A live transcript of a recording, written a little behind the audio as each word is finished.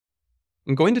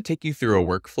I'm going to take you through a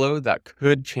workflow that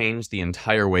could change the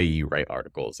entire way you write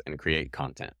articles and create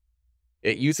content.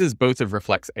 It uses both of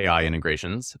Reflect's AI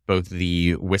integrations, both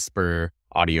the Whisper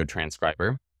audio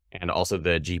transcriber and also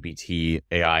the GPT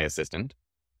AI assistant.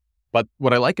 But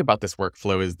what I like about this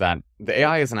workflow is that the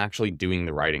AI isn't actually doing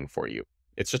the writing for you.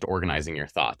 It's just organizing your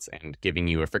thoughts and giving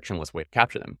you a frictionless way to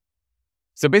capture them.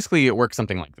 So basically, it works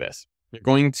something like this. You're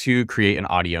going to create an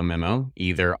audio memo,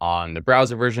 either on the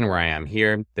browser version where I am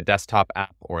here, the desktop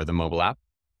app, or the mobile app.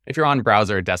 If you're on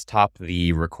browser or desktop,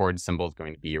 the record symbol is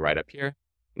going to be right up here.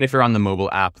 And if you're on the mobile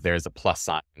app, there's a plus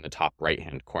sign in the top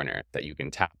right-hand corner that you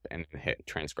can tap and hit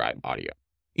transcribe audio.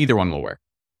 Either one will work.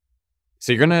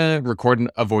 So you're going to record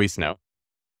a voice note.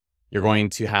 You're going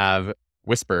to have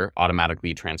Whisper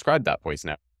automatically transcribe that voice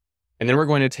note. And then we're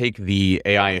going to take the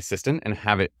AI assistant and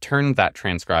have it turn that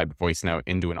transcribed voice note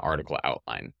into an article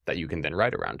outline that you can then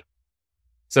write around.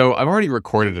 So I've already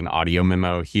recorded an audio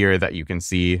memo here that you can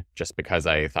see just because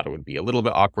I thought it would be a little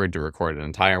bit awkward to record an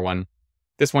entire one.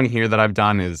 This one here that I've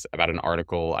done is about an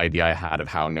article idea I had of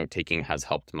how note-taking has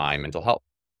helped my mental health.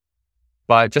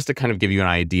 But just to kind of give you an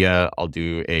idea, I'll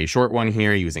do a short one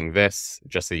here using this,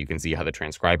 just so you can see how the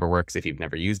transcriber works if you've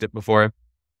never used it before.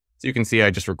 So you can see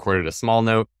I just recorded a small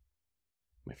note.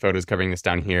 My photo's covering this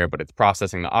down here, but it's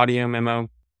processing the audio memo,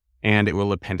 and it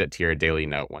will append it to your daily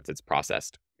note once it's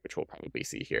processed, which we'll probably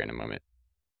see here in a moment.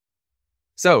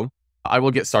 So I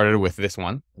will get started with this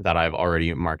one that I've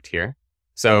already marked here.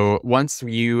 So once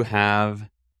you have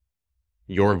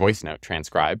your voice note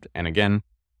transcribed, and again,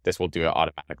 this will do it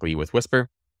automatically with Whisper,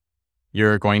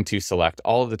 you're going to select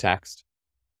all of the text.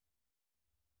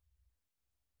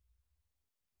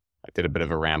 I did a bit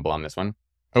of a ramble on this one.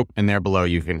 Oh, and there below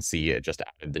you can see it just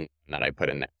added the name that I put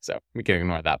in there. So we can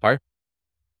ignore that part.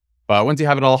 But once you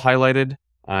have it all highlighted,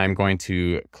 I'm going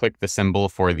to click the symbol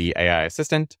for the AI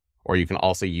assistant, or you can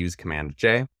also use Command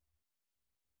J.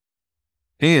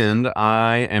 And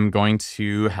I am going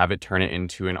to have it turn it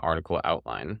into an article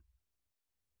outline.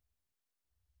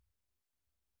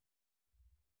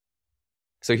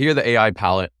 So here the AI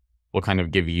palette will kind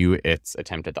of give you its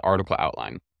attempt at the article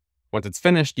outline. Once it's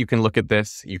finished, you can look at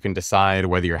this. You can decide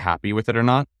whether you're happy with it or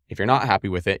not. If you're not happy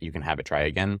with it, you can have it try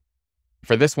again.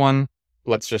 For this one,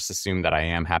 let's just assume that I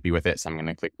am happy with it. So I'm going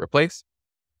to click replace.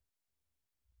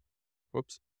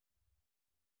 Whoops.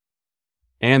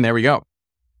 And there we go.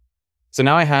 So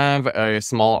now I have a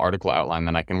small article outline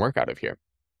that I can work out of here.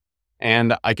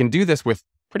 And I can do this with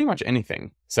pretty much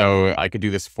anything. So I could do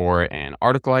this for an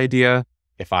article idea.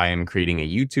 If I am creating a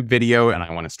YouTube video and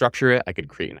I want to structure it, I could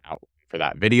create an outline for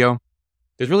that video.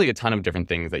 There's really a ton of different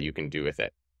things that you can do with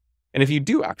it. And if you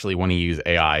do actually want to use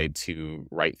AI to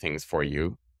write things for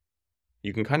you,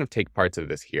 you can kind of take parts of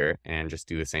this here and just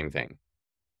do the same thing.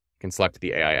 You can select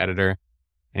the AI editor,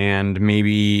 and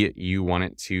maybe you want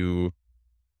it to,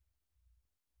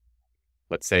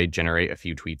 let's say, generate a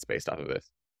few tweets based off of this.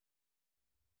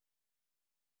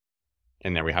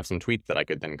 And there we have some tweets that I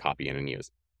could then copy in and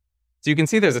use. So you can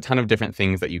see there's a ton of different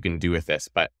things that you can do with this,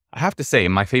 but I have to say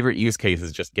my favorite use case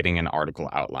is just getting an article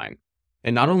outline.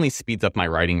 It not only speeds up my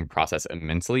writing process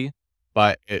immensely,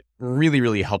 but it really,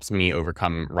 really helps me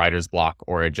overcome writer's block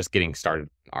or just getting started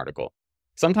with an article.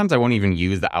 Sometimes I won't even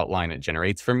use the outline it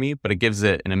generates for me, but it gives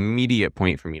it an immediate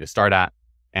point for me to start at.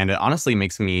 And it honestly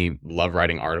makes me love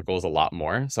writing articles a lot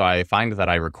more. So I find that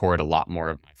I record a lot more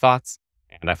of my thoughts,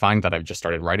 and I find that I've just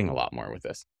started writing a lot more with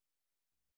this.